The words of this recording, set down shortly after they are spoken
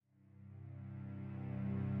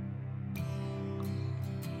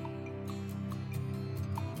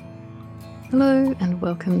Hello and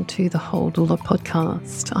welcome to the Whole Doula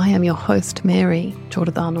podcast. I am your host, Mary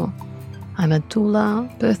Giordano. I'm a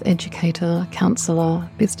doula, birth educator, counsellor,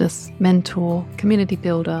 business mentor, community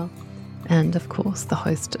builder, and of course the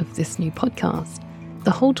host of this new podcast.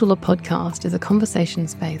 The Whole Doula podcast is a conversation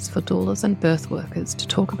space for doulas and birth workers to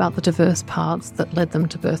talk about the diverse paths that led them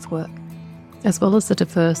to birth work, as well as the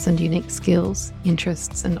diverse and unique skills,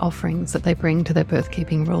 interests and offerings that they bring to their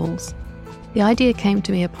birth-keeping roles. The idea came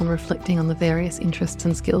to me upon reflecting on the various interests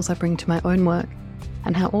and skills I bring to my own work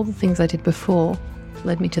and how all the things I did before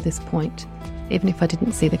led me to this point, even if I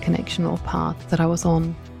didn't see the connection or path that I was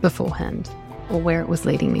on beforehand or where it was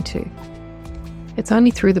leading me to. It's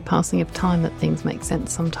only through the passing of time that things make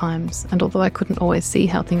sense sometimes, and although I couldn't always see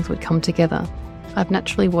how things would come together, I've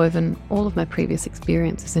naturally woven all of my previous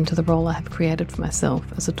experiences into the role I have created for myself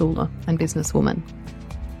as a doula and businesswoman.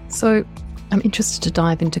 So I'm interested to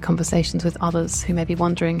dive into conversations with others who may be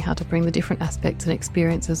wondering how to bring the different aspects and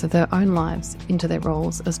experiences of their own lives into their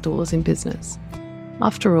roles as doulas in business.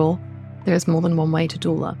 After all, there is more than one way to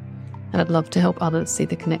doula, and I'd love to help others see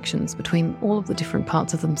the connections between all of the different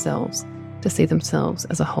parts of themselves to see themselves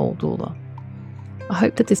as a whole doula. I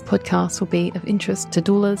hope that this podcast will be of interest to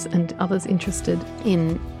doulas and others interested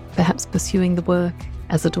in perhaps pursuing the work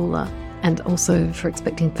as a doula, and also for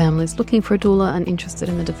expecting families looking for a doula and interested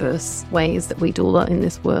in the diverse ways that we doula in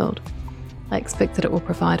this world. I expect that it will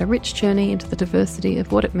provide a rich journey into the diversity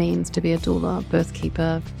of what it means to be a doula, birth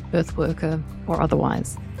keeper, birth worker, or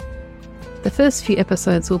otherwise. The first few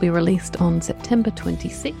episodes will be released on September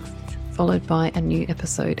 26th, followed by a new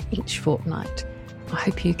episode each fortnight. I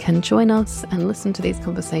hope you can join us and listen to these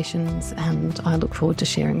conversations, and I look forward to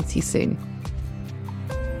sharing with you soon.